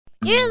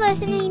You're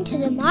listening to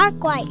The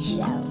Mark White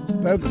Show.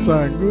 That's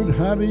good.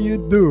 How do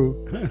you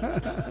do?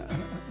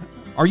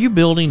 Are you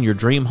building your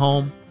dream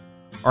home?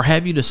 Or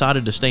have you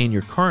decided to stay in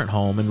your current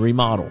home and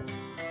remodel?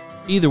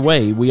 Either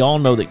way, we all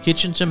know that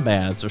kitchens and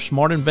baths are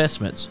smart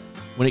investments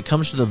when it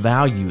comes to the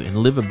value and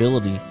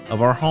livability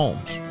of our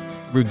homes.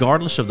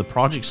 Regardless of the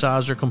project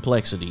size or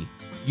complexity,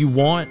 you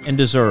want and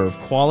deserve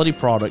quality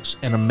products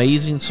and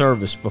amazing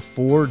service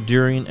before,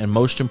 during, and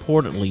most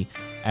importantly,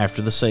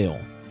 after the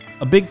sale.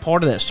 A big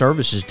part of that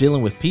service is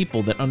dealing with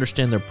people that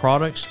understand their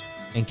products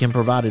and can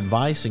provide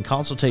advice and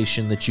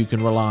consultation that you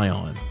can rely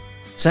on.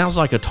 Sounds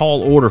like a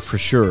tall order for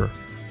sure.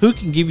 Who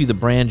can give you the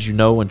brands you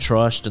know and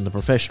trust and the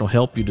professional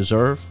help you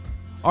deserve?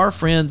 Our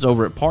friends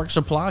over at Park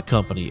Supply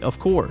Company, of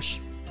course.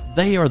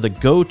 They are the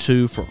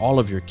go-to for all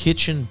of your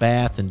kitchen,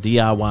 bath, and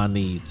DIY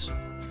needs.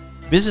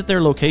 Visit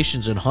their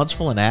locations in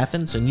Huntsville and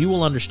Athens, and you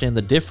will understand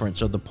the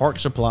difference of the Park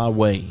Supply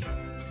way.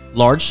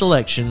 Large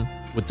selection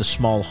with the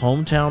small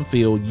hometown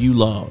feel you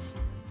love.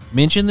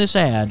 Mention this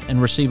ad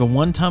and receive a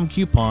one-time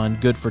coupon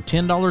good for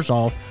 $10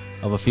 off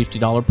of a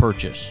 $50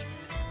 purchase.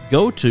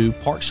 Go to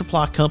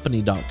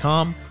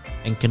parksupplycompany.com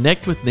and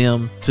connect with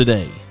them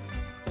today.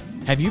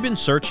 Have you been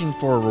searching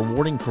for a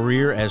rewarding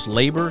career as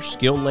labor,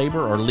 skilled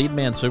labor, or lead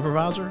man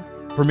supervisor?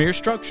 Premier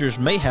Structures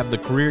may have the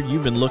career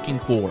you've been looking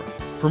for.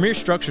 Premier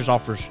Structures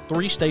offers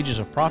 3 stages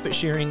of profit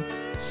sharing,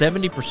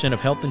 70%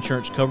 of health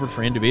insurance covered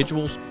for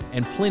individuals,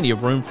 and plenty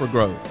of room for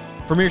growth.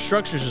 Premier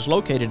Structures is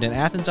located in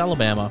Athens,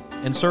 Alabama,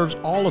 and serves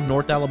all of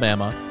North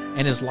Alabama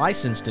and is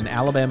licensed in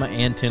Alabama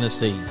and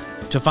Tennessee.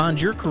 To find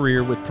your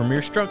career with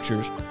Premier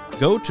Structures,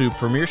 go to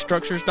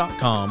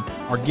premierstructures.com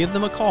or give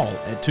them a call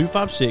at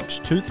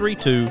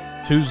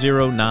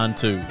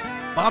 256-232-2092.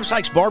 Bob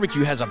Sykes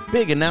Barbecue has a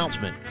big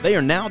announcement. They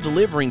are now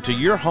delivering to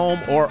your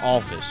home or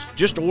office.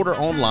 Just order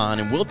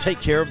online and we'll take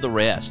care of the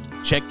rest.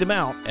 Check them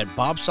out at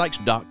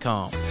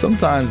bobsykes.com.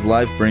 Sometimes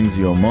life brings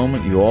you a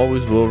moment you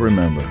always will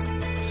remember.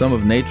 Some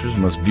of nature's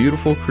most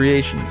beautiful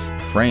creations,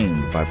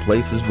 framed by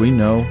places we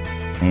know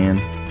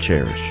and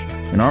cherish.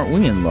 And aren't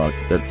we in luck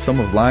that some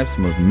of life's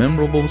most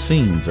memorable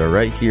scenes are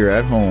right here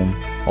at home,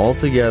 all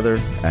together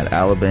at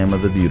Alabama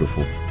the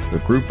Beautiful, the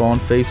group on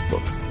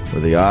Facebook,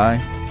 where the eye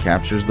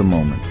captures the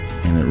moment.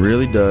 And it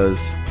really does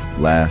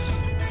last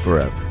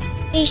forever.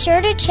 Be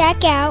sure to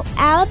check out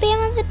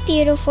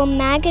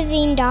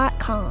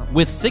alabamathebeautifulmagazine.com.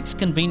 With 6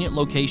 convenient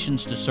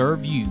locations to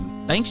serve you,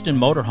 Bankston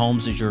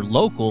Motorhomes is your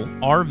local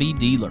RV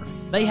dealer.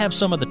 They have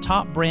some of the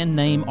top brand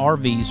name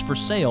RVs for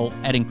sale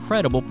at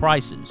incredible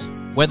prices.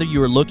 Whether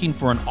you are looking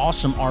for an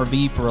awesome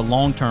RV for a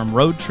long-term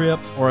road trip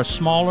or a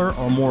smaller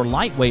or more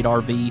lightweight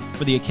RV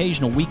for the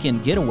occasional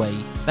weekend getaway,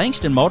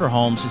 Bankston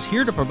Motorhomes is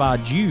here to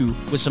provide you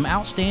with some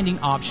outstanding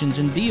options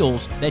and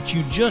deals that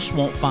you just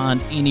won't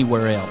find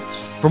anywhere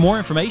else. For more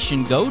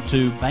information, go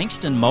to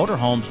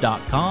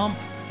bankstonmotorhomes.com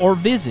or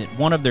visit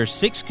one of their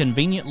 6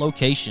 convenient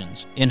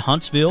locations in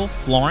Huntsville,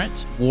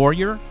 Florence,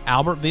 Warrior,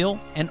 Albertville,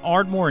 and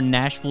Ardmore in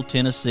Nashville,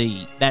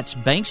 Tennessee. That's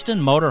Bankston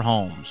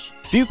Motorhomes.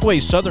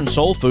 Fuquay's Southern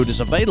Soul Food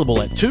is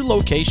available at 2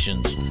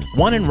 locations,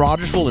 one in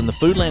Rogersville in the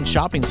Foodland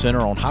Shopping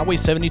Center on Highway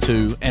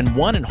 72 and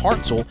one in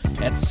Hartselle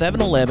at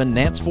 711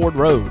 Nance Ford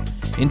Road.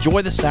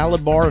 Enjoy the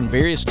salad bar and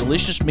various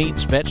delicious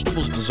meats,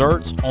 vegetables,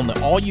 desserts on the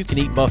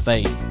all-you-can-eat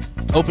buffet.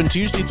 Open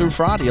Tuesday through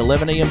Friday,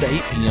 11 a.m. to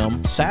 8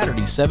 p.m.,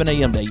 Saturday, 7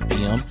 a.m. to 8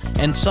 p.m.,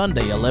 and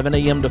Sunday, 11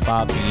 a.m. to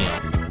 5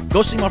 p.m.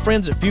 Go see my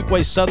friends at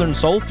Fuquay's Southern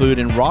Soul Food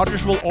in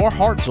Rogersville or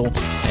Hartselle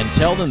and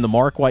tell them the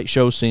Mark White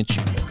Show sent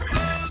you.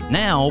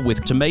 Now,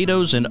 with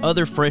tomatoes and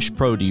other fresh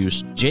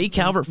produce, J.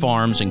 Calvert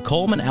Farms in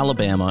Coleman,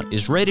 Alabama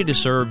is ready to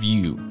serve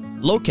you.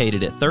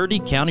 Located at 30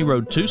 County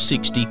Road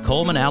 260,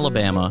 Coleman,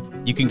 Alabama,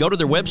 you can go to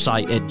their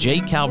website at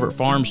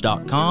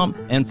jcalvertfarms.com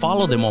and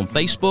follow them on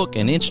Facebook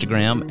and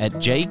Instagram at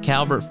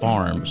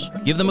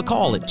jcalvertfarms. Give them a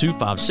call at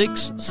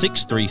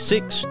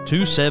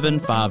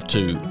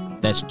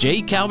 256-636-2752. That's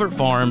J. Calvert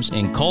Farms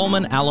in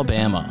Coleman,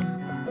 Alabama.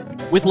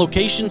 With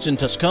locations in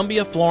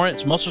Tuscumbia,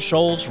 Florence, Muscle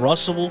Shoals,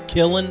 Russellville,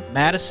 Killen,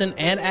 Madison,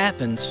 and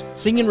Athens,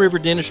 Singing River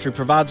Dentistry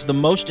provides the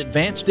most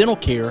advanced dental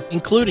care,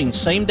 including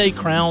same-day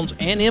crowns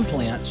and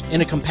implants, in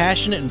a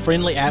compassionate and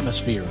friendly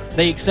atmosphere.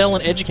 They excel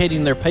in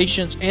educating their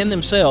patients and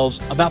themselves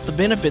about the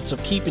benefits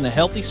of keeping a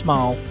healthy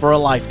smile for a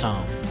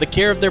lifetime. The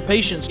care of their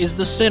patients is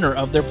the center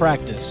of their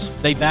practice.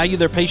 They value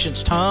their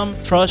patients'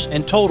 time, trust,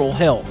 and total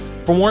health.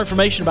 For more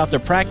information about their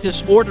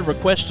practice or to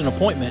request an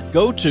appointment,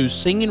 go to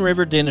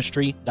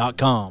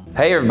singingriverdentistry.com.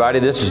 Hey everybody,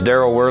 this is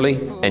Darryl Worley,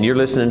 and you're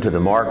listening to The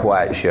Mark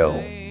White Show.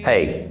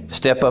 Hey,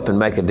 step up and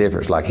make a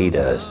difference like he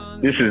does.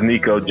 This is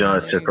Nico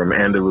Johnson from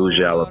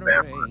Andalusia,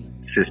 Alabama,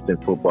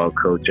 assistant football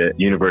coach at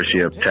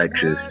University of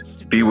Texas.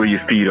 Be where your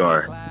feet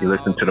are. You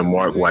listen to The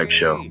Mark White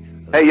Show.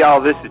 Hey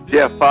y'all, this is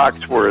Jeff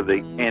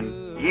Foxworthy,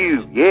 and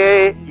you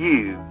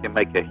can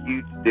make a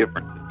huge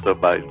difference in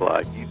somebody's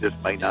life. You just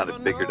may not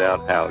have figured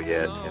out how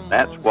yet, and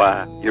that's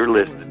why you're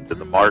listening to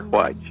The Mark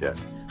White Show.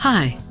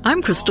 Hi,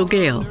 I'm Crystal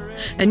Gale,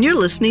 and you're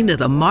listening to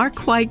The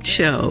Mark White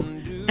Show.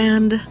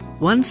 And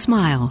one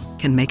smile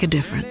can make a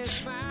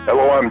difference.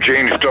 Hello, I'm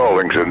Gene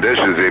Stallings, and this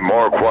is the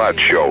Mark White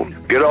Show.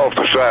 Get off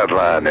the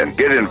sideline and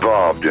get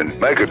involved and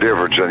make a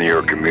difference in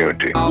your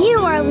community. You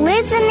are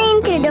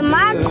listening to The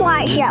Mark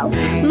White Show.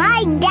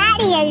 My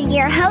daddy is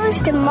your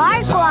host,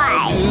 Mark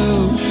White.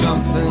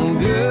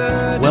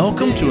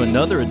 Welcome to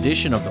another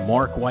edition of The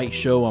Mark White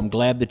Show. I'm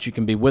glad that you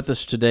can be with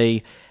us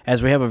today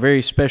as we have a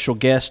very special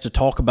guest to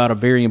talk about a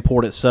very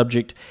important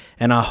subject,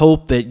 and I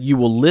hope that you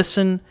will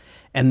listen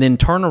and then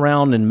turn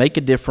around and make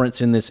a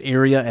difference in this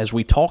area as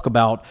we talk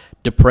about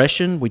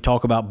depression, we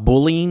talk about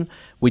bullying,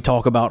 we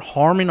talk about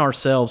harming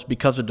ourselves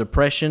because of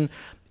depression,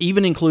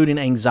 even including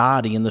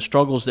anxiety and the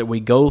struggles that we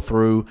go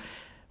through.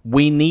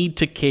 We need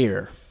to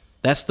care.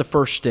 That's the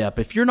first step.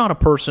 If you're not a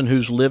person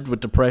who's lived with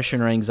depression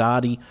or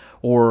anxiety,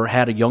 or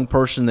had a young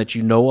person that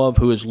you know of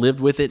who has lived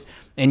with it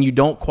and you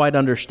don't quite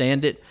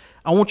understand it,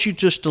 I want you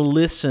just to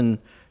listen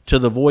to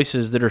the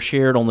voices that are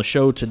shared on the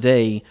show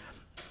today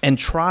and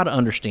try to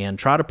understand,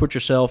 try to put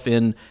yourself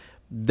in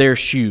their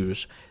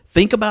shoes.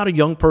 Think about a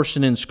young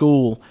person in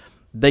school.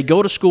 They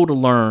go to school to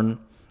learn,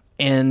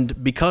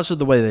 and because of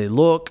the way they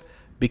look,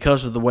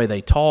 because of the way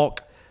they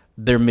talk,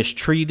 they're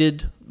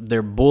mistreated,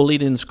 they're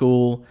bullied in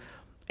school,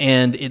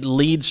 and it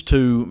leads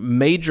to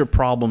major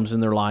problems in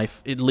their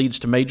life. It leads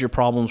to major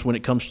problems when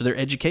it comes to their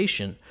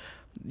education.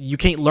 You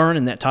can't learn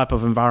in that type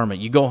of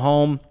environment. You go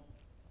home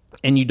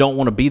and you don't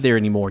want to be there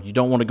anymore. You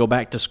don't want to go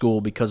back to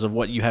school because of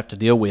what you have to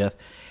deal with.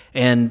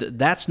 And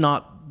that's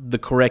not the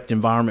correct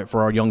environment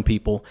for our young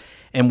people,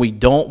 and we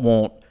don't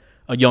want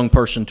a young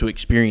person to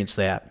experience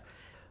that.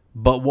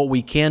 But what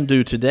we can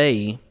do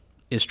today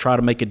is try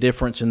to make a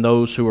difference in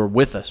those who are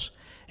with us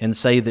and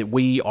say that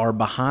we are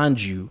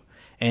behind you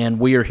and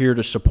we are here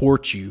to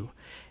support you.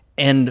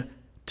 And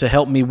to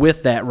help me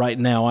with that right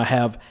now, I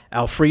have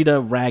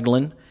Alfreda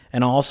Ragland,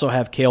 and I also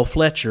have Kale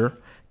Fletcher.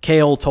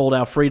 Kale told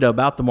Alfreda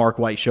about the Mark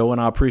White Show, and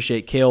I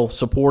appreciate Kale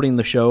supporting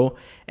the show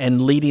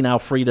and leading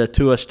Alfreda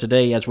to us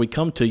today as we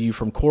come to you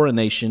from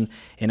Coronation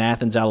in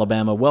Athens,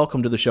 Alabama.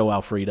 Welcome to the show,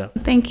 Alfreda.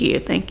 Thank you.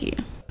 Thank you.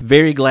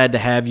 Very glad to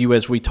have you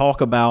as we talk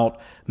about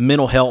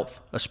mental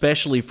health,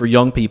 especially for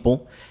young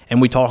people,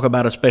 and we talk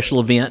about a special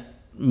event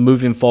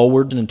moving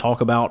forward and talk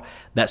about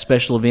that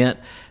special event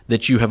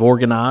that you have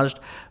organized.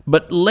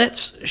 But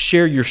let's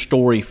share your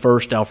story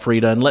first,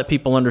 Alfreda, and let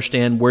people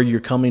understand where you're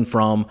coming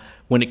from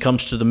when it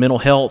comes to the mental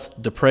health,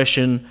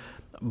 depression,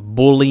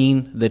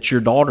 bullying that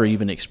your daughter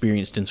even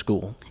experienced in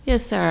school.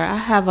 Yes, sir. I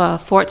have a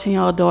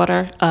 14-year-old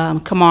daughter,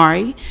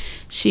 Kamari.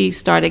 She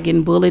started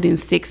getting bullied in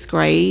 6th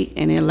grade,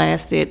 and it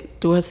lasted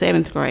through her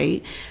 7th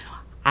grade.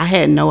 I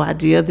had no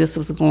idea this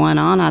was going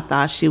on. I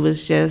thought she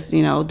was just,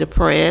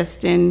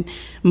 depressed and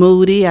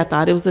moody. I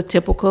thought it was a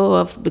typical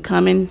of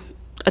becoming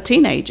a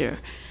teenager.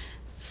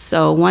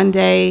 So one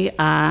day,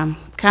 I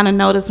kind of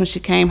noticed when she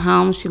came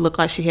home, she looked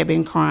like she had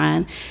been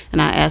crying.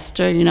 And I asked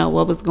her,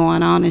 what was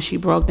going on. And she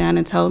broke down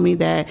and told me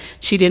that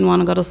she didn't want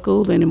to go to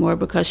school anymore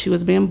because she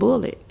was being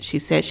bullied. She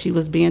said she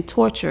was being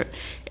tortured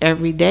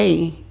every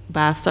day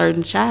by a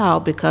certain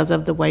child because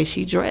of the way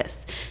she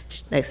dressed.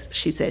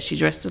 She said she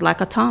dressed like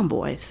a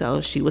tomboy,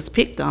 so she was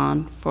picked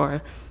on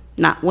for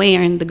not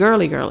wearing the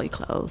girly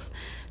clothes.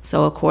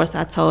 So, of course,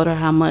 I told her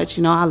how much,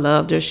 I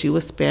loved her, she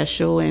was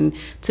special, and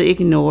to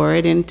ignore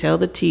it and tell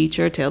the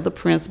teacher, tell the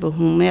principal,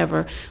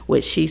 whomever,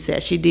 which she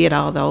said she did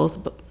all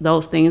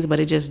those things, but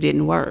it just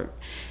didn't work.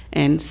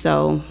 And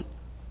so,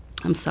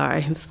 I'm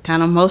sorry, it's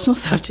kind of an emotional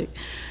subject,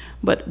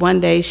 but one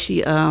day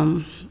she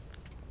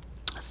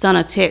sent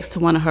a text to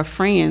one of her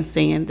friends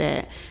saying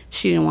that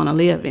she didn't want to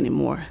live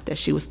anymore, that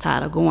she was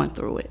tired of going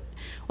through it.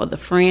 Well, the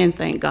friend,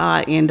 thank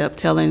God, ended up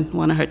telling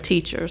one of her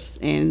teachers,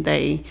 and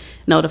they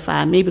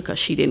notified me because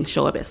she didn't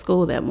show up at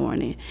school that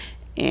morning.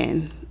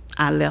 And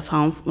I left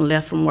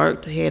from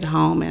work to head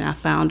home, and I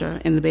found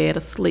her in the bed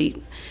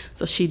asleep.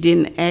 So she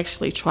didn't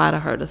actually try to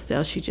hurt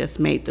herself. She just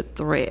made the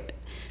threat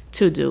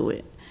to do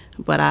it.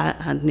 But I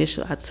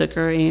took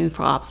her in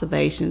for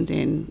observations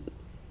and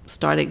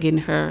started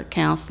getting her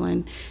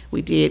counseling.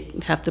 We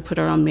did have to put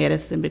her on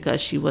medicine because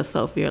she was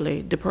so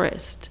severely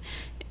depressed.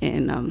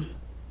 And I'm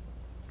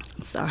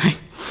sorry.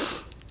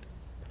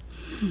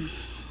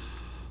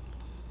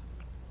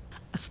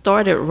 I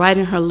started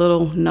writing her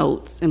little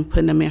notes and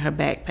putting them in her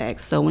backpack,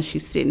 so when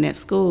she's sitting at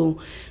school,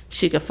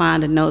 she could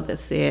find a note that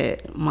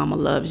said, "Mama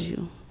loves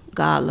you,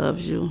 God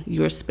loves you,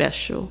 you're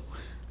special.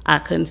 I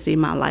couldn't see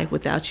my life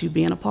without you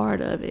being a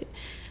part of it."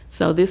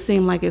 So this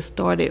seemed like it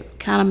started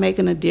kind of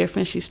making a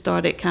difference. She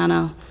started kind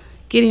of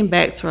getting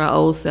back to her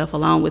old self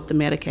along with the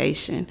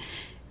medication.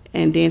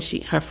 And then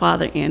her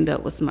father ended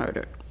up was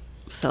murdered.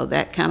 So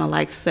that kind of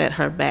like set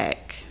her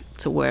back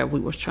to where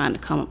we were trying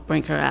to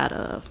bring her out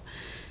of.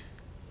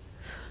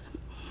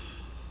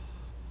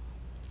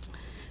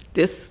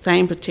 This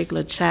same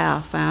particular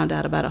child found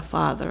out about her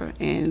father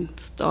and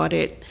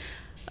started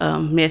a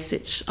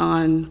message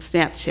on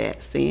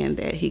Snapchat saying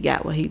that he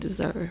got what he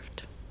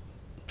deserved.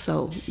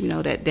 So,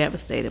 that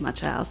devastated my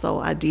child. So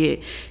I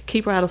did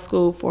keep her out of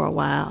school for a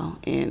while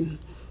and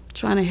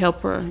trying to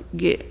help her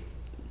get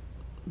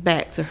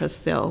back to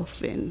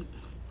herself and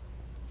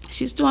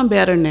She's doing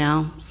better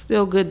now.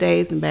 Still good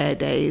days and bad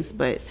days,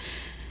 but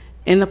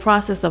in the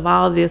process of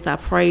all this, I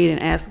prayed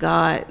and asked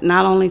God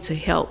not only to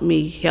help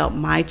me help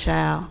my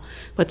child,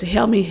 but to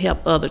help me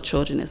help other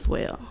children as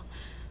well.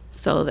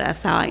 So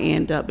that's how I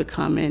end up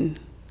becoming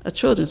a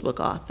children's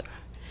book author.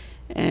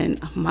 And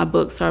my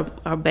books are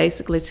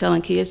basically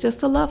telling kids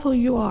just to love who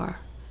you are.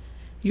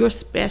 You're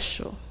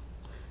special.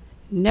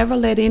 Never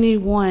let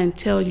anyone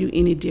tell you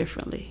any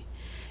differently.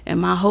 And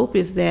my hope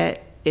is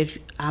that if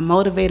I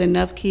motivate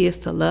enough kids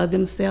to love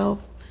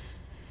themselves,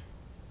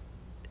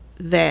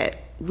 that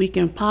we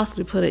can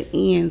possibly put an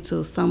end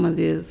to some of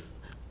this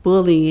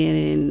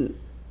bullying and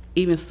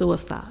even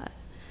suicide.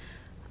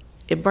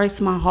 It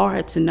breaks my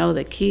heart to know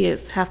that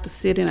kids have to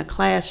sit in a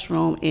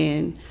classroom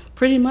and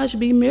pretty much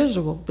be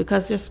miserable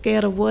because they're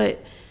scared of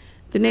what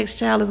the next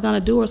child is going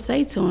to do or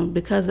say to them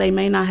because they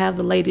may not have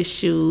the latest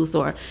shoes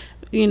or,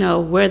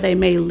 where they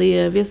may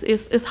live.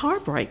 It's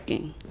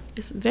heartbreaking.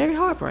 It's very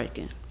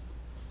heartbreaking.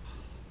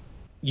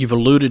 You've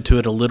alluded to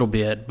it a little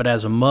bit, but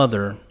as a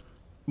mother,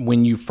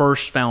 when you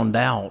first found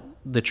out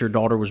that your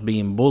daughter was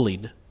being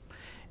bullied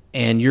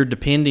and you're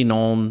depending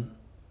on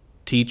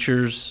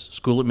teachers,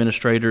 school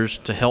administrators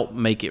to help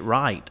make it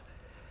right,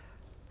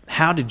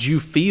 how did you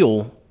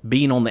feel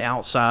being on the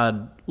outside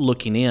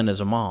looking in as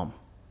a mom?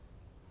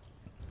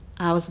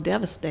 I was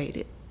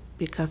devastated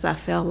because I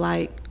felt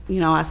like,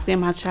 I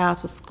send my child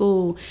to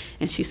school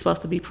and she's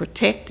supposed to be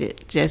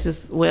protected just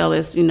as well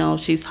as,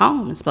 she's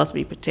home and supposed to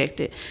be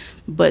protected.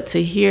 But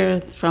to hear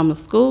from a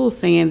school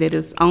saying that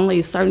it's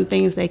only certain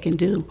things they can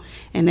do,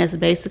 and that's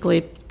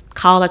basically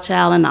call a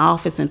child in the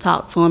office and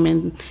talk to them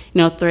and,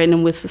 threaten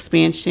them with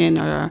suspension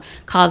or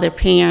call their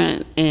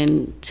parent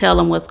and tell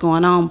them what's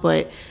going on.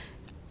 But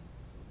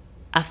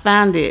I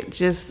find it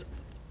just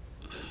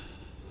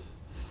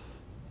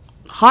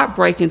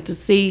heartbreaking to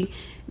see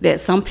that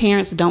some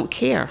parents don't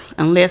care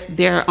unless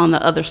they're on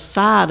the other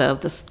side of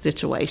the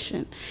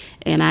situation.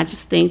 And I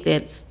just think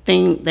that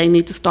they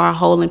need to start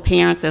holding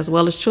parents as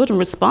well as children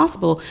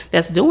responsible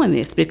that's doing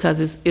this because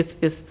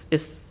it's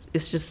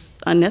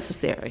just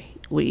unnecessary.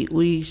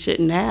 We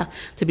shouldn't have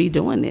to be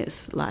doing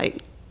this. Like,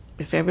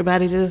 if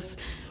everybody just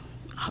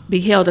be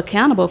held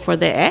accountable for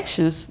their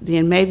actions,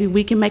 then maybe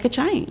we can make a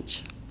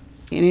change.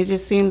 And it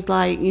just seems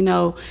like,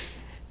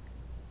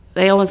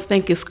 they always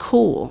think it's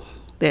cool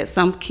that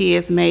some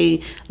kids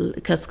may,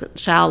 because a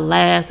child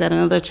laughs at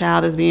another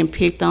child is being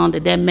picked on,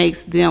 that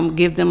makes them,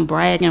 give them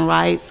bragging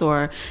rights,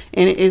 and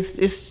it's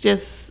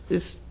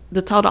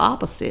the total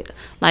opposite.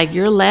 Like,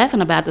 you're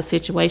laughing about the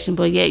situation,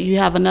 but yet you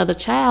have another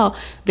child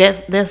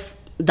that's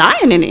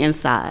dying in the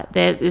inside.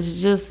 That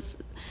is just,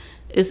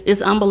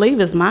 it's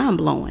unbelievable, it's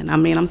mind-blowing. I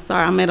mean, I'm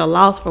sorry, I'm at a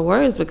loss for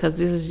words because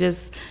this is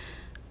just,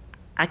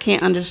 I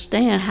can't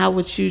understand how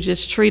would you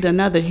just treat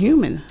another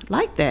human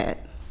like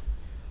that.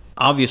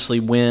 Obviously,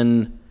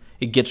 when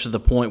it gets to the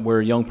point where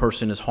a young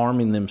person is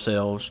harming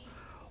themselves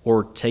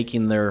or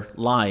taking their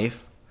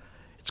life,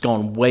 it's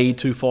gone way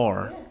too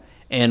far. Yes.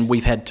 And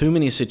we've had too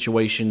many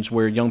situations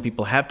where young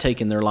people have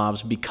taken their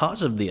lives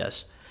because of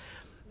this.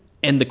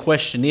 And the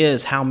question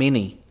is, how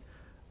many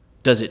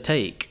does it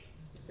take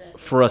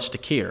for us to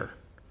care?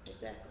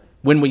 Exactly.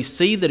 When we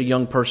see that a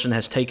young person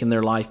has taken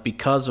their life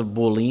because of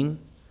bullying,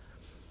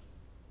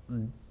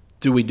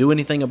 do we do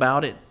anything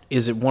about it?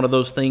 Is it one of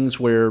those things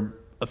where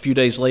a few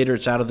days later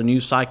it's out of the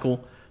news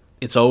cycle,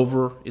 it's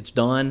over, it's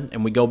done,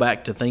 and we go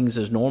back to things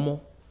as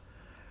normal?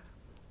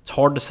 It's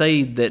hard to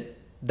say that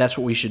that's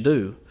what we should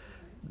do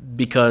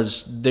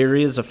because there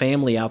is a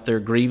family out there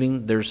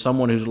grieving, there's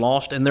someone who's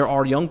lost, and there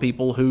are young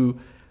people who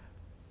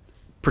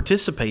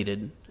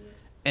participated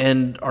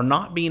and are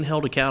not being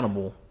held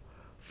accountable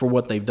for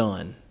what they've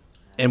done.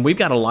 And we've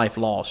got a life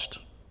lost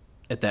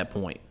at that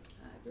point.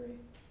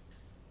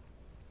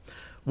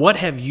 What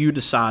have you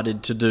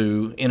decided to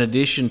do, in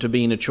addition to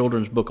being a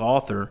children's book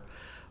author,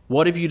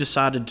 what have you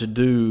decided to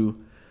do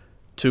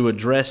to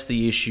address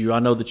the issue? I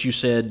know that you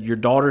said your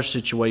daughter's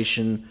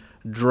situation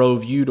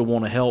drove you to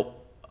want to help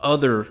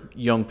other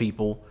young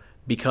people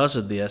because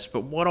of this,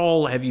 but what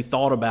all have you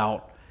thought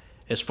about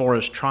as far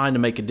as trying to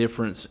make a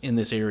difference in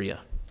this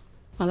area?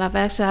 Well,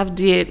 I've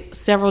did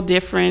several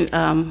different,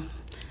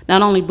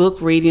 not only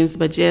book readings,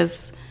 but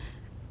just,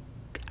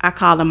 I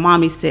call them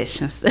mommy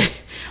sessions,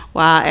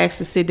 while I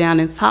actually sit down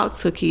and talk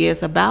to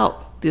kids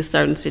about this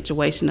certain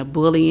situation of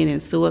bullying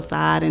and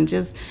suicide and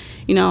just,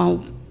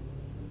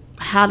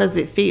 how does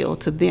it feel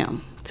to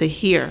them to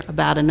hear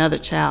about another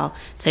child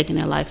taking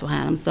their life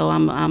behind them. So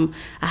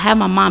I have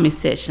my mommy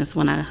sessions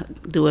when I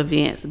do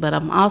events, but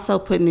I'm also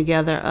putting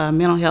together a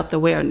mental health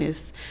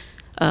awareness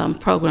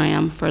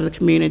program for the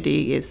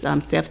community. It's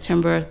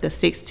September the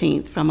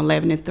 16th from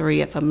 11 to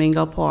 3 at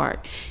Flamingo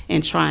Park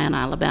in Tryon,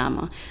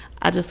 Alabama.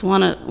 I just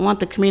want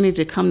the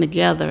community to come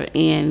together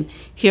and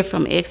hear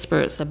from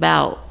experts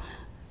about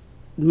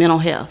mental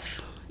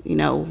health,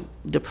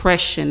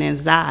 depression,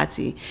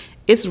 anxiety.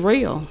 It's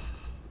real.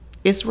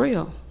 It's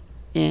real.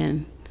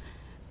 And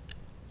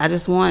I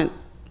just want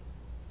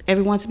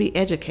everyone to be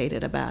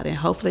educated about it.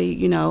 Hopefully,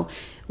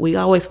 we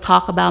always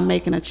talk about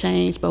making a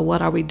change, but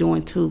what are we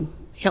doing to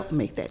help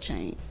make that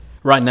change?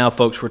 Right now,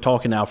 folks, we're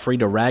talking to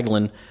Alfreda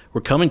Ragland. We're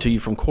coming to you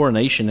from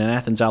Coronation in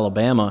Athens,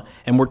 Alabama,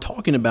 and we're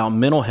talking about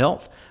mental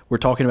health. We're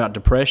talking about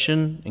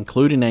depression,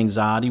 including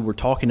anxiety. We're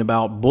talking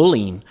about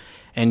bullying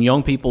and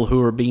young people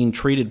who are being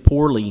treated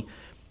poorly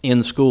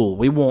in school.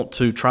 We want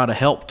to try to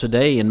help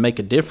today and make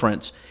a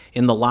difference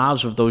in the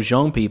lives of those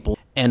young people.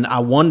 And I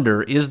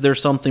wonder, is there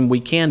something we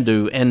can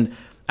do? And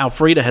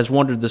Alfreda has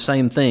wondered the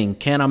same thing.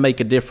 Can I make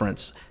a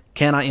difference?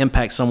 Can I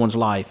impact someone's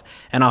life?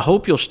 And I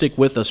hope you'll stick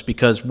with us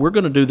because we're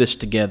going to do this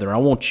together. I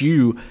want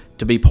you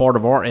to be part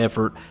of our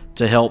effort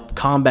to help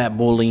combat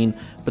bullying,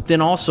 but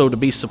then also to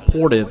be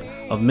supportive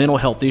of mental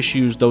health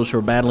issues, those who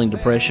are battling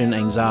depression,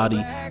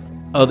 anxiety,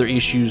 other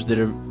issues that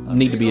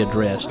need to be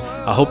addressed.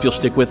 I hope you'll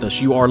stick with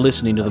us. You are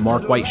listening to The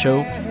Mark White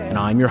Show, and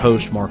I'm your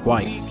host, Mark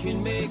White. We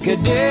can make a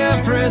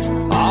difference.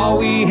 All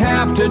we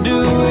have to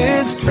do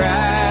is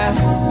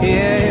try.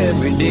 Yeah,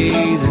 every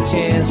day's a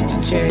chance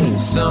to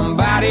change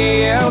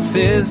somebody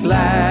else's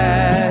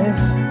life.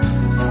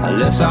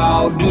 Let's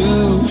all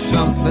do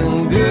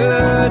something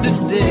good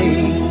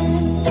today.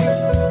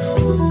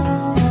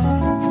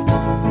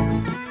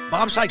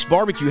 Bob Sykes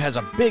Barbecue has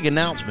a big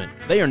announcement.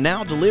 They are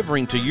now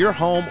delivering to your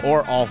home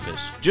or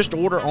office. Just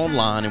order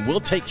online and we'll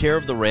take care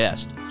of the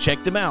rest.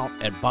 Check them out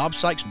at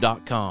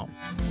bobsykes.com.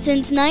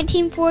 Since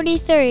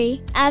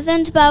 1943,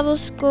 Athens Bible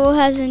School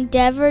has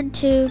endeavored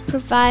to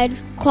provide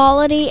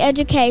quality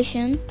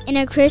education in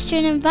a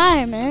Christian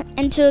environment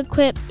and to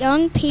equip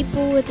young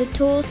people with the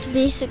tools to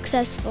be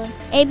successful.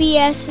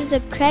 ABS is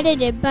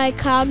accredited by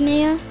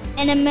Cognia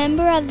and a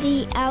member of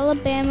the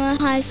Alabama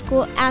High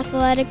School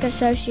Athletic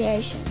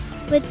Association.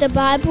 With the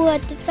Bible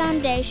at the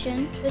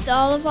foundation, with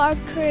all of our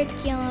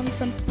curriculum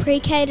from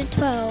pre-K to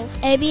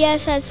 12,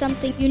 ABS has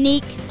something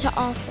unique to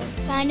offer.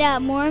 Find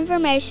out more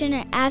information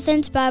at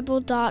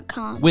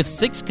athensbible.com. With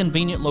 6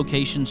 convenient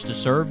locations to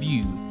serve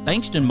you,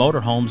 Bankston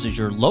Motorhomes is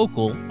your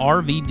local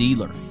RV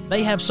dealer.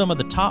 They have some of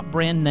the top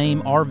brand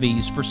name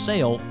RVs for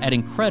sale at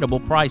incredible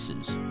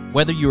prices.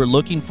 Whether you are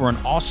looking for an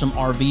awesome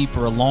RV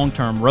for a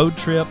long-term road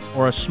trip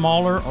or a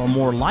smaller or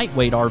more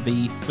lightweight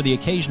RV for the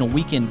occasional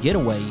weekend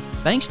getaway,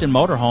 Bankston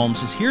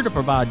Motorhomes is here to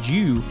provide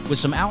you with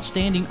some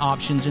outstanding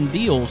options and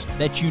deals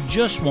that you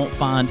just won't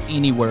find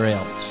anywhere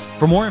else.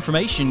 For more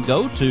information,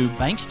 go to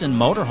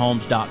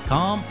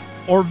bankstonmotorhomes.com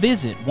or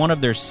visit one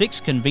of their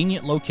 6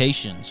 convenient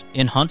locations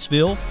in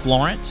Huntsville,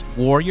 Florence,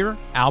 Warrior,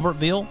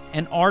 Albertville,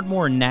 and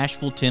Ardmore in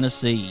Nashville,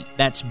 Tennessee.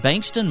 That's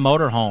Bankston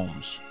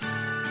Motorhomes.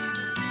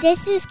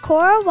 This is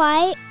Cora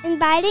White,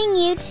 inviting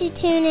you to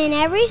tune in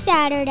every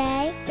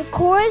Saturday to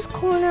Cora's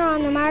Corner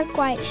on The Mark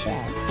White Show.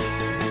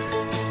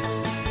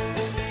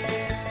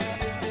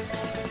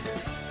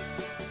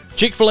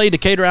 Chick-fil-A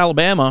Decatur,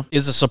 Alabama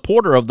is a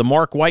supporter of The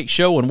Mark White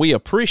Show, and we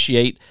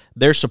appreciate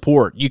their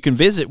support. You can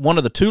visit one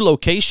of the 2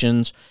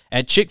 locations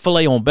at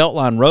Chick-fil-A on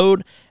Beltline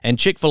Road and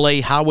Chick-fil-A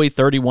Highway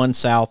 31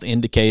 South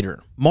in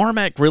Decatur.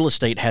 Marmac Real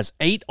Estate has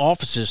 8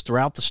 offices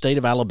throughout the state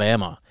of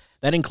Alabama.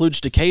 That includes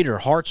Decatur,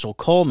 Hartselle,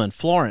 Coleman,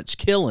 Florence,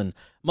 Killen,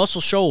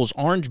 Muscle Shoals,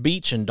 Orange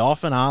Beach, and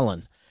Dauphin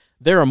Island.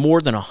 There are more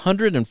than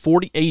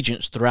 140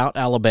 agents throughout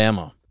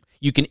Alabama.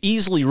 You can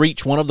easily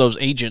reach one of those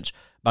agents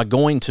by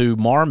going to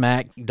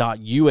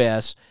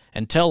marmac.us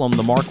and tell them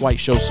the Mark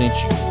White Show sent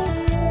you.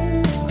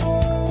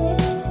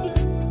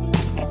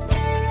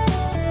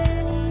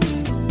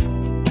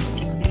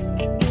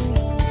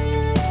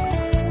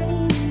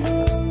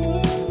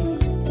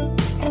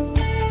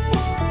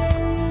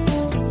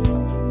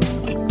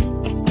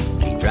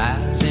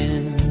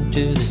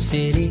 To the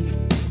city,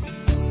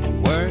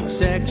 works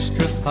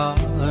extra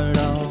hard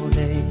all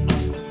day,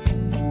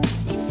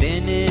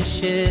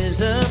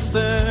 finishes up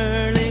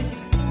early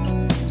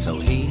so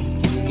he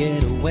can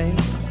get away,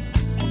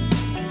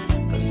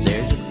 'cause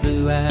there's a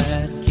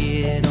blue-eyed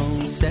kid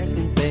on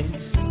second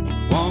base,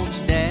 wants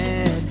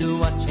dad to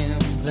watch him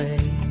play.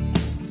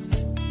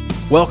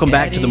 Welcome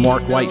back to the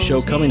Mark White Show,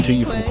 coming to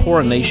you from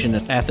Coronation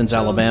in Athens,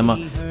 Alabama.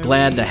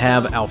 Glad to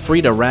have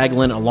Alfreda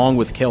Ragland along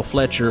with Kale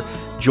Fletcher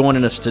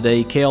joining us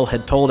today. Kale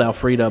had told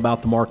Alfreda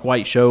about the Mark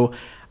White Show.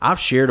 I've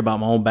shared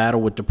about my own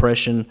battle with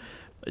depression.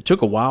 It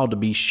took a while to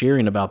be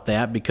sharing about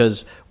that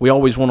because we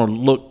always want to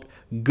look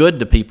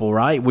good to people,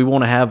 right? We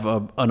want to have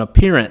an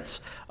appearance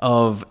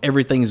of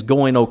everything's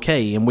going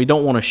okay, and we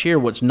don't want to share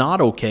what's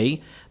not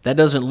okay. That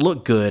doesn't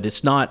look good.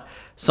 It's not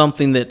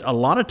something that a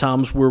lot of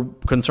times we're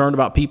concerned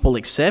about people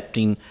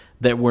accepting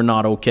that we're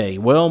not okay.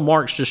 Well,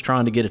 Mark's just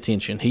trying to get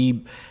attention.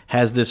 He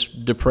has this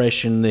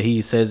depression that he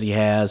says he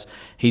has.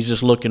 He's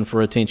just looking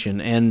for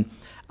attention. And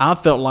I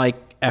felt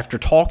like after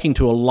talking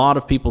to a lot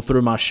of people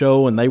through my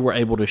show and they were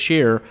able to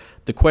share,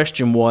 the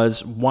question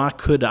was, why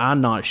could I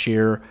not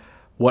share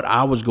what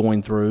I was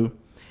going through?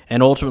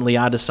 And ultimately,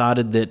 I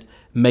decided that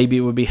maybe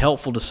it would be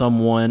helpful to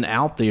someone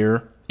out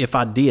there if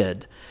I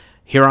did.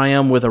 Here I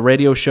am with a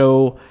radio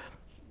show,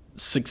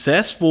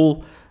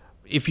 successful.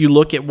 If you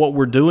look at what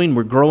we're doing,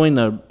 we're growing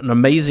an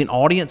amazing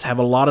audience, have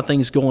a lot of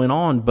things going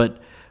on. But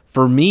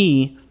for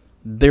me,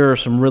 there are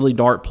some really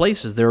dark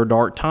places. There are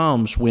dark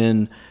times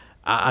when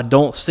I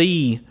don't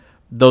see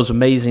those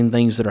amazing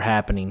things that are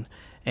happening.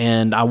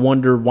 And I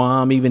wonder why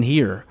I'm even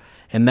here.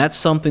 And that's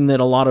something that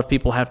a lot of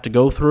people have to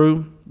go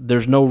through.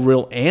 There's no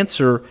real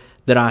answer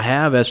that I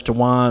have as to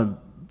why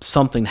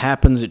something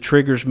happens. It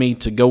triggers me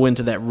to go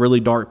into that really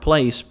dark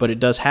place, but it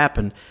does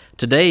happen.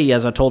 Today,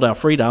 as I told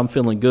Alfreda, I'm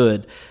feeling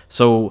good.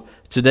 So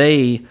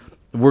today,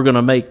 we're going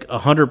to make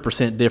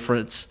 100%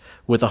 difference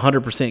with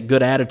 100%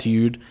 good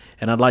attitude,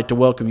 and I'd like to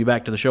welcome you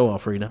back to the show,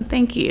 Alfreda.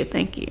 Thank you.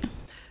 Thank you.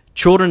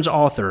 Children's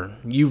author.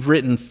 You've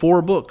written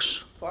 4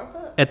 books. 4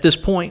 books. At this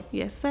point?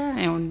 Yes, sir.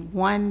 And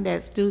one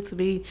that's due to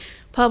be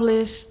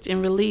published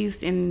and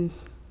released in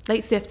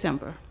late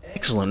September.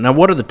 Excellent. Now,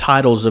 what are the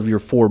titles of your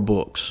 4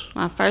 books?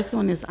 My first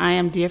one is I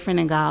Am Different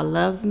and God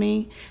Loves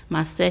Me.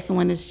 My second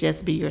one is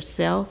Just Be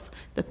Yourself.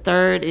 The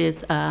third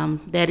is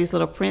Daddy's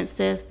Little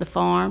Princess, The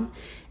Farm.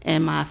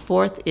 And my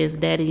 4th is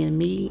Daddy and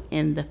Me.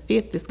 And the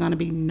 5th is going to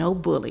be No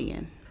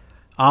Bullying.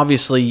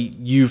 Obviously,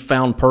 you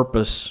found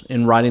purpose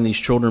in writing these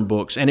children's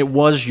books, and it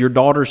was your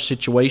daughter's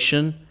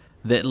situation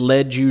that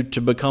led you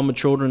to become a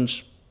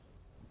children's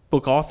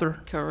book author?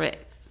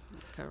 Correct.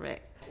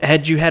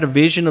 Had you had a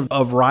vision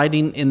of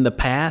writing in the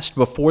past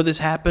before this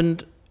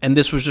happened, and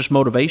this was just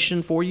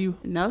motivation for you?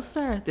 No,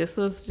 sir. This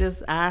was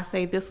just, I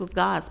say this was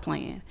God's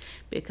plan,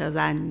 because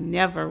I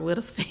never would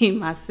have seen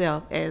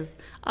myself as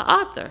an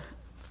author.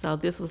 So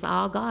this was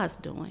all God's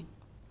doing.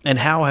 And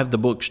how have the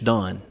books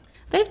done?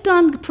 They've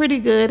done pretty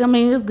good. I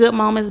mean, there's good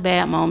moments,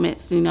 bad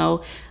moments.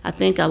 I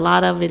think a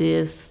lot of it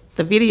is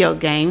the video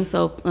game.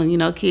 So,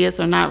 kids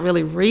are not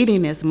really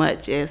reading as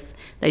much as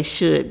they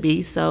should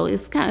be. So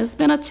it's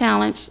been a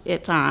challenge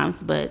at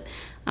times, but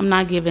I'm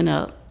not giving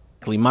up.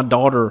 My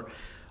daughter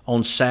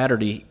on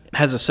Saturday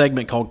has a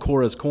segment called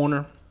Cora's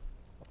Corner,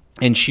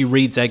 and she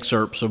reads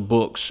excerpts of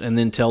books and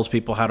then tells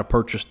people how to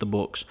purchase the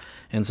books.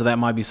 And so that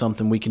might be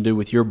something we can do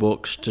with your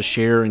books to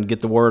share and get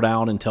the word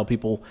out and tell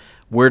people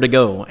where to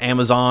go,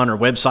 Amazon or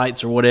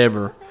websites or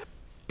whatever.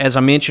 As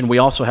I mentioned, we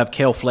also have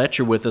Kale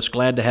Fletcher with us.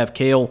 Glad to have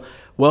Kale.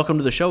 Welcome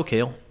to the show,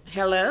 Kale.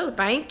 Hello,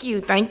 thank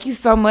you. Thank you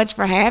so much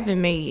for having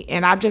me.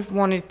 And I just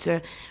wanted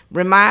to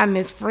remind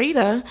Miss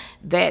Frida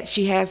that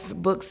she has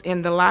books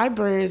in the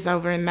libraries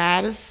over in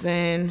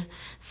Madison.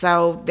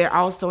 So they're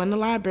also in the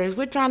libraries.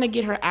 We're trying to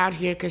get her out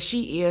here because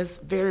she is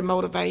very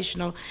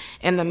motivational,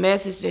 and the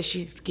message that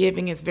she's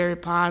giving is very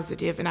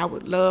positive. And I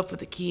would love for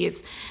the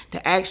kids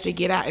to actually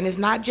get out. And it's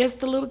not just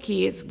the little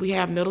kids. We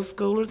have middle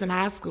schoolers and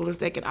high schoolers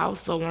that can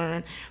also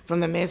learn from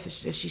the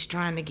message that she's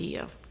trying to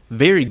give.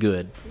 Very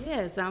good.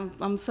 Yes,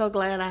 I'm so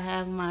glad I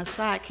have my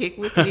sidekick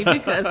with me,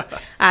 because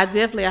I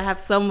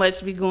have so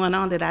much be going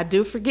on that I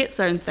do forget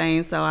certain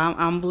things. So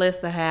I'm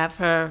blessed to have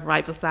her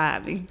right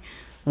beside me.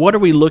 What are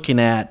we looking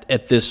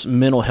at this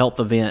mental health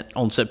event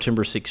on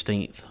September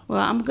 16th?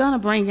 Well, I'm going to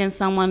bring in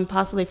someone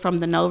possibly from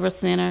the Nova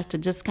Center to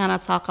just kind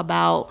of talk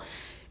about,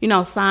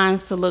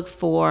 signs to look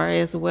for,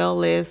 as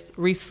well as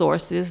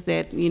resources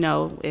that,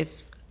 if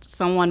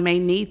someone may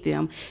need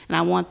them. And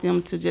I want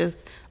them to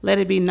just let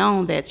it be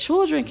known that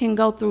children can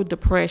go through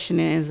depression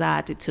and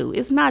anxiety too.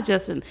 It's not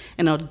just an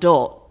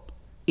adult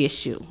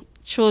issue.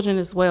 Children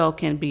as well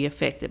can be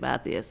affected by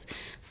this.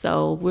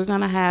 So we're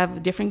going to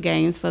have different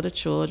games for the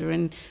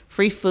children,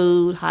 free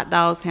food, hot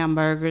dogs,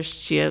 hamburgers,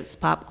 chips,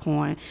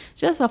 popcorn.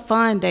 Just a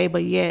fun day,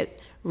 but yet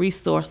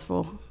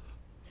resourceful.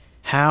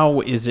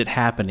 How is it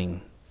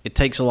happening? It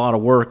takes a lot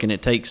of work, and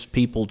it takes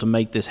people to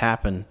make this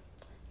happen.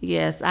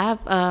 Yes,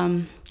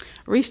 I've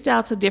reached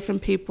out to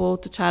different people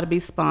to try to be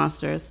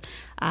sponsors.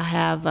 I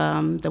have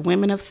the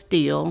Women of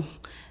Steel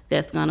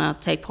that's going to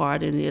take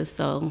part in this.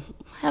 So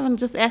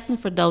just asking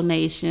for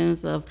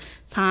donations of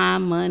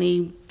time,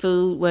 money,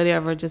 food,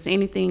 whatever, just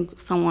anything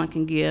someone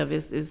can give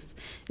is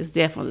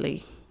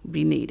definitely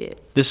be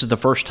needed. This is the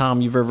first time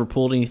you've ever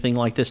pulled anything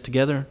like this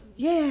together?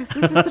 Yes,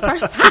 this is the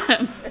first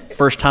time.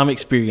 First time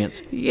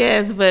experience.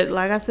 Yes, but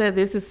like I said,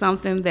 this is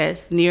something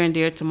that's near and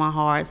dear to my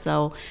heart.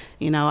 So,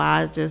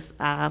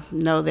 I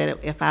know that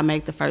if I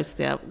make the first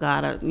step,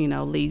 God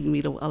will, lead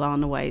me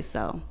along the way.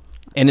 So.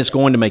 And it's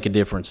going to make a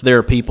difference. There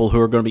are people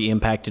who are going to be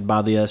impacted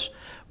by this,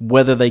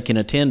 whether they can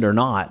attend or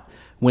not,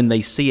 when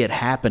they see it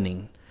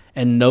happening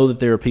and know that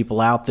there are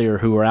people out there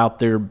who are out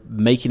there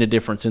making a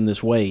difference in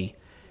this way.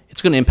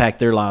 It's going to impact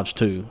their lives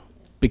too,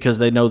 because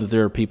they know that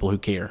there are people who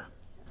care.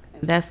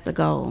 That's the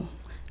goal.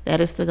 That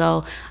is the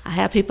goal. I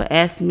have people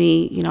ask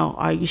me,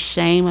 are you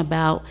ashamed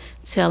about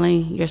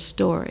telling your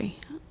story?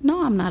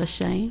 No, I'm not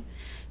ashamed,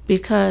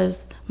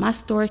 because my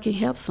story can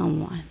help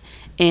someone.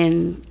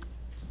 And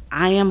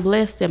I am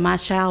blessed that my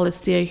child is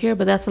still here,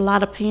 but that's a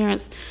lot of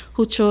parents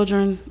whose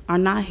children are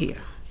not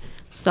here.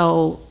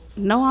 So,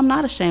 no, I'm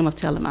not ashamed of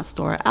telling my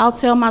story. I'll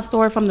tell my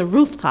story from the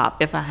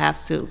rooftop if I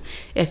have to,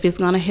 if it's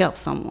going to help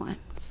someone.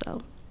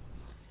 So,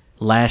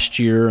 last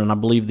year, and I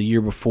believe the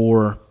year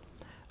before,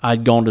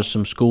 I'd gone to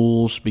some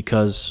schools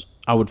because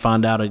I would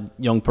find out a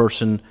young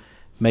person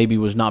maybe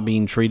was not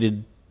being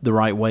treated the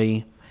right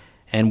way,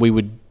 and we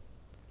would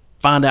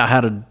find out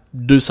how to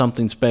do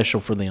something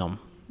special for them.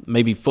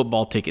 Maybe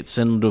football tickets,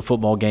 send them to a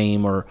football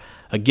game, or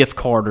a gift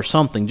card or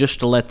something, just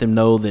to let them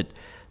know that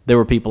there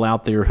were people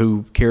out there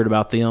who cared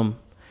about them.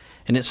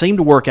 And it seemed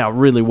to work out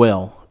really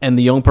well. And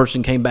the young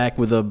person came back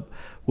with a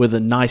with a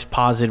nice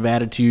positive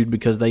attitude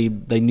because they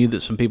knew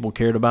that some people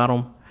cared about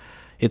them.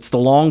 It's the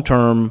long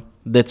term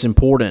that's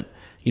important.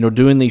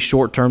 Doing these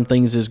short term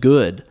things is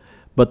good,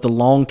 but the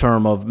long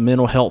term of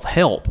mental health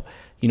help,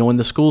 in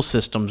the school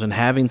systems and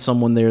having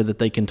someone there that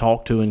they can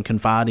talk to and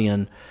confide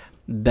in,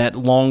 that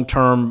long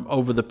term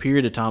over the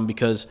period of time,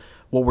 because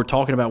what we're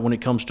talking about when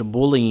it comes to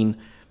bullying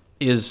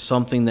is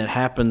something that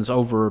happens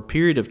over a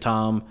period of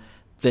time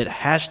that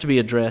has to be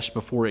addressed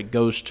before it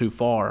goes too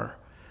far.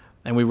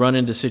 And we run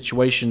into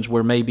situations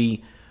where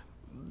maybe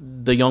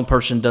the young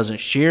person doesn't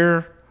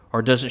share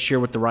or doesn't share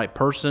with the right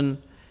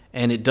person,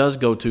 and it does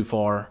go too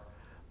far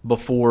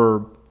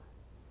before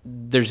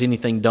there's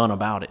anything done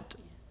about it.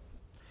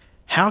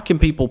 How can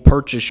people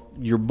purchase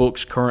your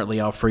books currently,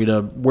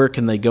 Alfreda? Where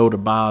can they go to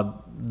buy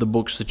the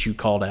books that you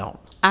called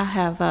out? I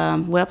have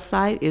a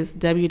website. It's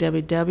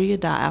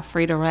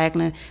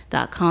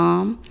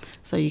www.alfredaragland.com,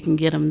 so you can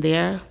get them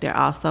there. They're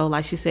also,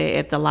 like she said,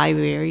 at the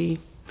library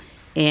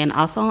and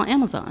also on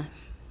Amazon.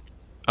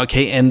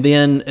 Okay, and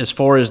then as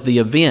far as the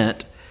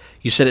event,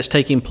 you said it's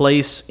taking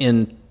place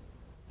in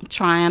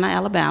Triana,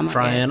 Alabama.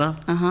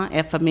 Triana?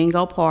 At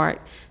Flamingo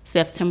Park,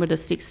 September the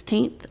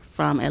 16th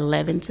from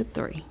 11 to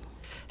 3.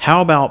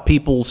 How about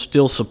people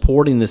still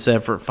supporting this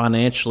effort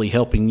financially,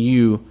 helping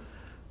you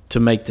to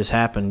make this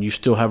happen? You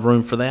still have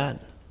room for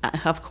that?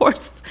 Of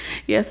course.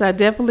 Yes, I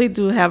definitely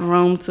do have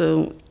room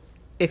to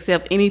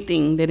accept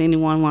anything that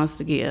anyone wants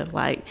to give.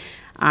 Like,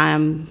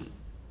 I'm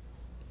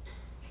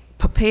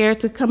prepared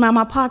to come out of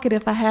my pocket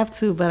if I have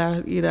to,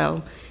 but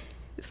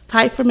it's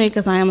tight for me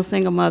because I am a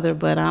single mother,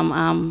 but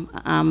I'm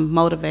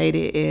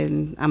motivated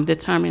and I'm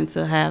determined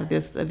to have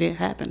this event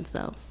happen.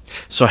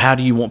 So how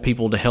do you want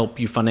people to help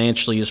you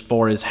financially, as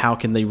far as how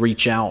can they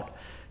reach out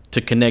to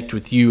connect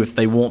with you if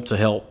they want to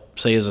help,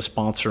 say as a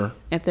sponsor?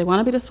 If they want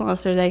to be the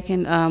sponsor, they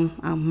can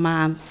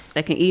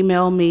they can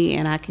email me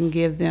and I can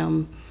give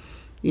them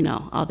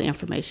all the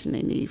information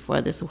they need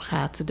for this,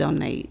 how to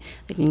donate.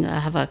 I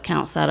have an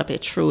account set up at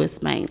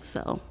Truist Bank,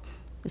 so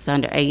it's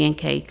under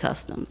A&K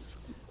Customs.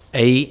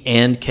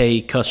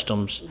 A&K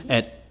Customs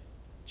at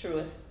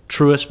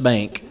Truist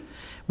Bank.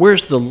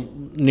 Where's the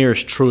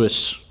nearest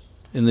Truist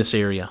in this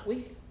area?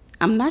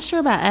 I'm not sure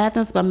about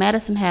Athens, but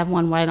Madison have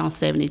one right on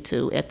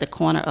 72 at the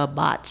corner of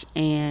Botch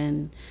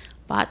and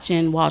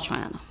Wall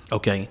Triana.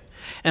 Okay.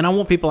 And I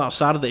want people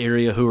outside of the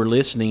area who are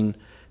listening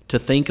to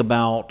think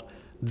about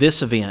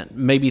this event,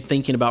 maybe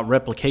thinking about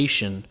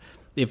replication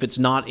if it's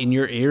not in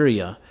your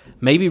area,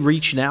 maybe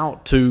reaching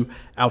out to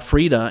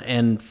Alfreda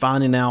and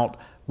finding out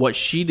what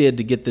she did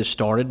to get this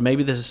started.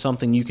 Maybe this is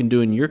something you can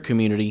do in your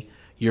community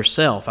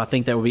yourself. I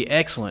think that would be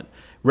excellent.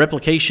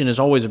 Replication is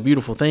always a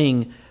beautiful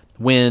thing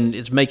when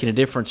it's making a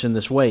difference in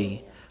this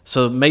way.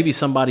 So maybe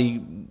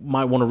somebody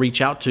might want to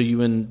reach out to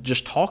you and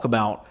just talk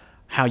about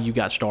how you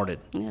got started.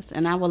 Yes,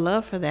 and I would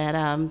love for that.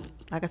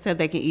 Like I said,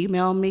 they can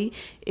email me.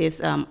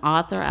 It's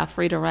author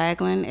Alfreda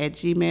Ragland at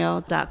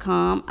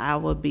gmail.com. I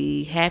will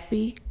be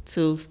happy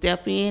to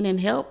step in and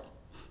help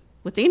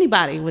with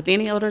anybody, with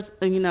any other,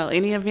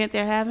 any event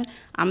they're having.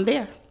 I'm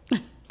there.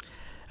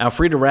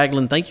 Alfreda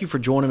Ragland, thank you for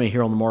joining me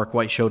here on the Mark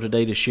White Show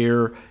today to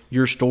share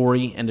your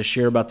story and to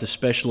share about this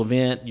special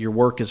event, your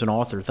work as an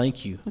author.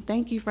 Thank you. Well,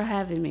 thank you for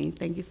having me.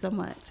 Thank you so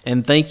much.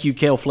 And thank you,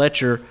 Kale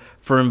Fletcher,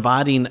 for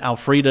inviting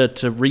Alfreda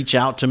to reach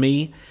out to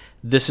me.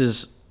 This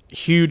is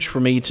huge for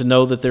me to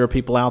know that there are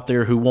people out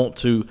there who want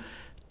to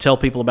tell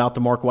people about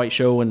the Mark White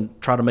Show and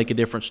try to make a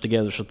difference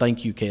together. So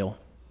thank you, Kale.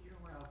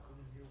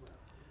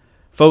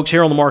 Folks,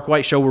 here on the Mark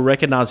White Show, we're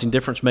recognizing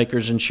difference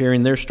makers and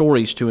sharing their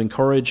stories to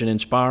encourage and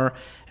inspire.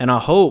 And I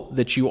hope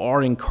that you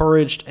are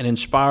encouraged and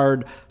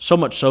inspired, so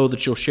much so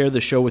that you'll share the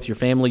show with your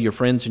family, your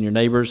friends, and your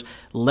neighbors.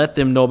 Let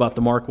them know about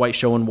the Mark White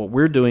Show and what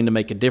we're doing to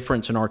make a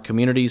difference in our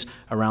communities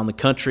around the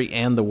country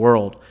and the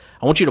world.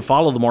 I want you to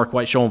follow the Mark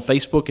White Show on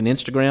Facebook and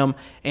Instagram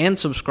and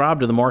subscribe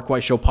to the Mark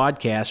White Show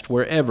podcast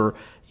wherever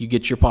you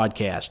get your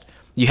podcast.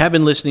 You have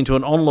been listening to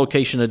an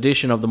on-location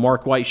edition of the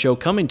Mark White Show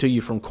coming to you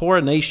from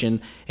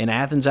Coronation in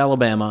Athens,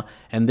 Alabama,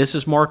 and this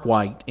is Mark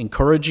White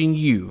encouraging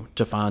you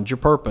to find your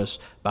purpose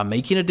by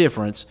making a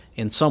difference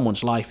in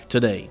someone's life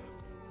today.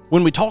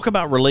 When we talk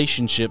about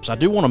relationships, I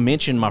do want to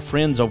mention my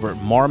friends over at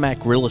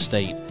Marmac Real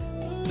Estate.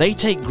 They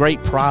take great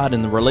pride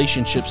in the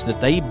relationships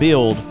that they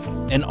build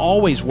and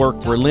always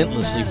work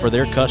relentlessly for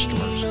their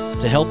customers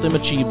to help them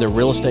achieve their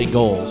real estate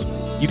goals.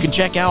 You can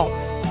check out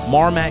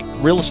Marmac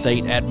Real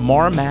Estate at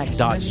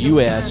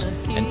marmac.us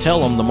and tell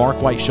them the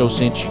Mark White Show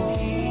sent you.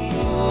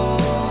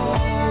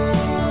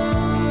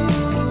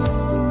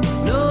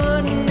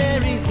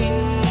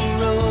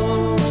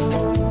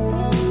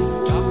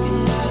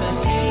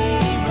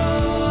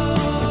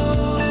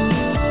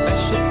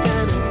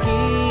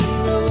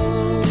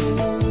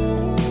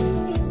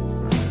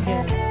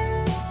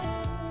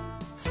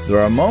 There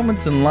are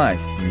moments in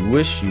life you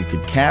wish you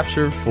could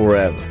capture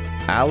forever.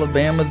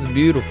 Alabama the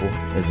Beautiful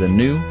is a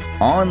new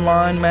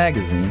online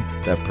magazine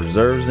that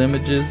preserves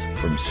images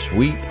from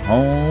sweet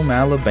home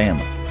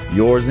Alabama.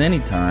 Yours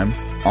anytime,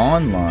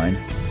 online,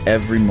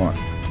 every month,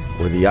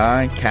 where the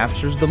eye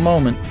captures the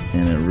moment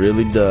and it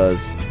really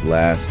does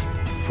last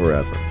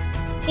forever.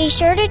 Be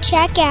sure to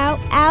check out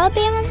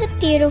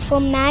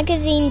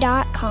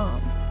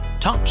alabamathebeautifulmagazine.com.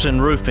 Thompson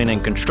Roofing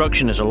and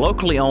Construction is a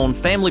locally owned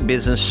family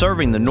business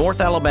serving the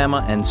North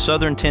Alabama and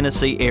Southern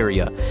Tennessee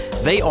area.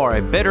 They are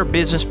a Better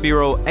Business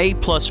Bureau A+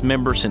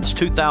 member since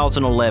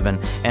 2011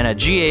 and a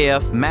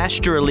GAF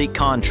Master Elite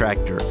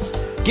Contractor.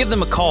 Give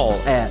them a call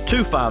at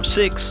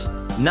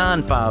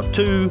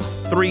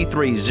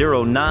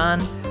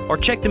 256-952-3309 or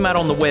check them out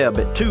on the web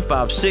at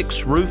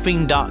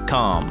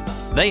 256roofing.com.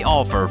 They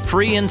offer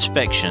free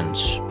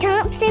inspections.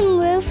 Thompson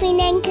Roofing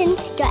and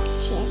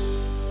Construction.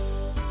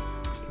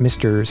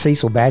 Mr.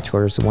 Cecil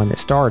Batchelor is the one that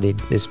started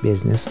this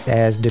business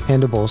as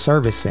Dependable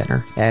Service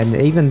Center. And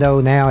even though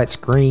now it's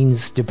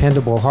Green's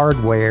Dependable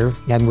Hardware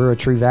and we're a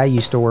True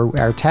Value store,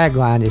 our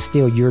tagline is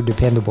still Your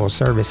Dependable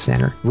Service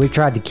Center. We've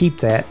tried to keep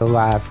that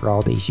alive for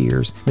all these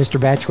years.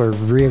 Mr. Batchelor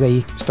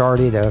really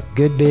started a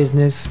good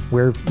business.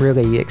 We're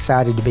really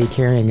excited to be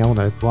carrying on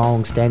a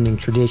long-standing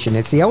tradition.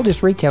 It's the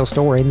oldest retail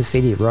store in the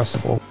city of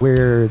Russellville.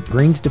 We're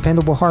Green's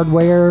Dependable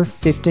Hardware,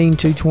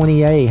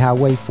 15220A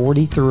Highway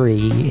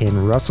 43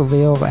 in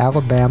Russellville,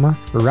 Alabama.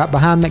 We're right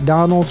behind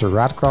McDonald's or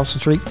right across the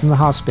street from the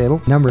hospital.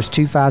 Number is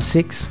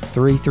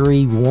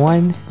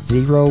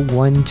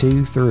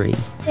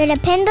 256-331-0123. Your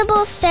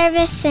Dependable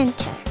Service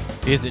Center.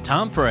 Is it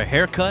time for a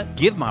haircut?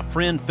 Give my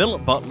friend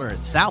Philip Butler at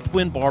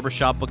Southwind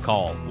Barbershop a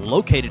call,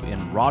 located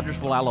in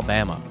Rogersville,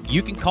 Alabama.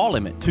 You can call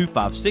him at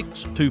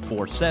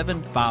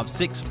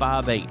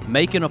 256-247-5658.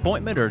 Make an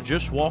appointment or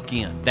just walk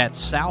in. That's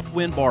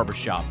Southwind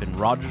Barbershop in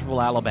Rogersville,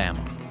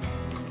 Alabama.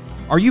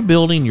 Are you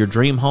building your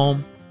dream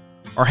home?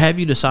 Or have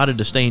you decided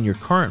to stay in your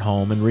current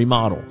home and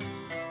remodel?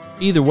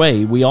 Either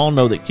way, we all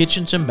know that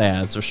kitchens and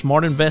baths are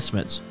smart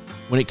investments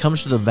when it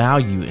comes to the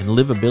value and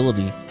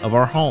livability of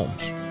our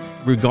homes.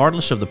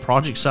 Regardless of the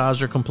project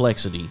size or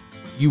complexity,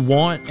 you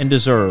want and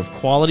deserve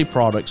quality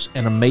products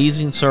and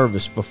amazing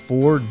service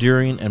before,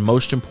 during, and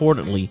most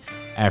importantly,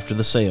 after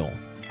the sale.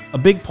 A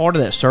big part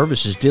of that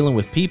service is dealing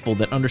with people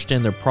that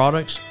understand their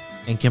products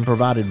and can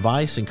provide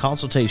advice and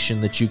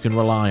consultation that you can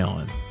rely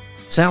on.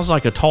 Sounds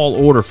like a tall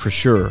order for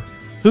sure.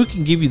 Who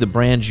can give you the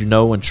brands you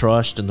know and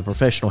trust and the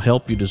professional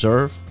help you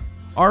deserve?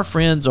 Our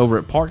friends over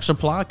at Park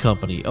Supply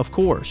Company, of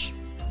course.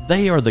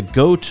 They are the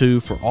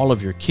go-to for all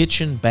of your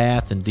kitchen,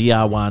 bath, and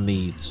DIY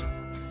needs.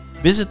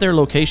 Visit their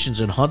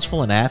locations in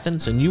Huntsville and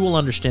Athens and you will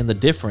understand the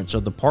difference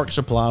of the Park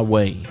Supply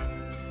way.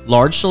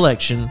 Large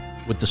selection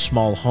with the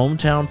small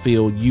hometown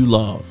feel you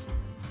love.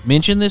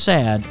 Mention this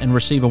ad and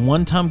receive a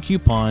one-time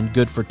coupon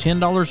good for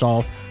 $10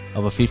 off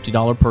of a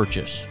 $50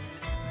 purchase.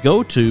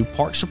 Go to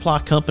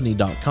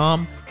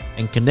parksupplycompany.com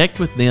and connect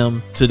with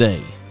them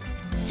today.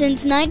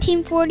 Since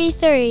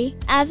 1943,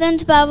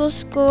 Athens Bible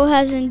School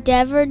has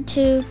endeavored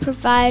to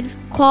provide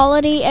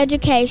quality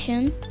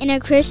education in a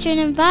Christian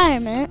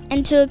environment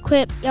and to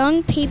equip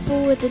young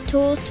people with the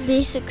tools to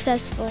be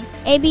successful.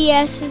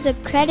 ABS is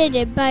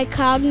accredited by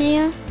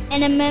Cognia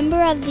and a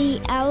member of the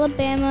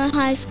Alabama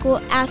High School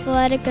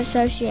Athletic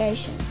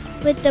Association.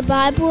 With the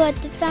Bible at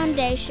the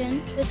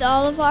foundation, with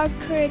all of our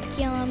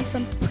curriculum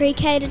from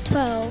pre-K to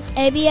 12,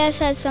 ABS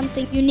has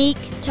something unique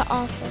to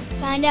offer.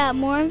 Find out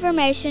more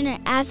information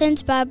at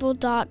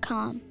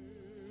athensbible.com.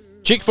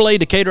 Chick-fil-A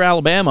Decatur,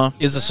 Alabama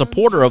is a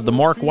supporter of the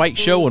Mark White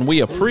Show, and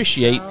we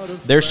appreciate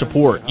their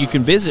support. You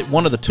can visit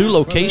one of the two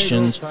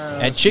locations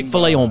at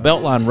Chick-fil-A on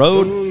Beltline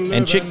Road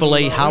and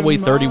Chick-fil-A Highway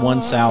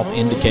 31 South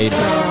in Decatur.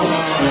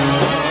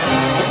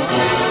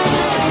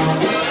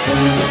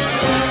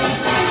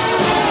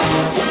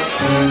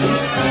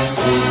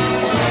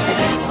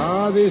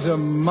 These are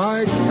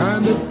my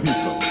kind of people.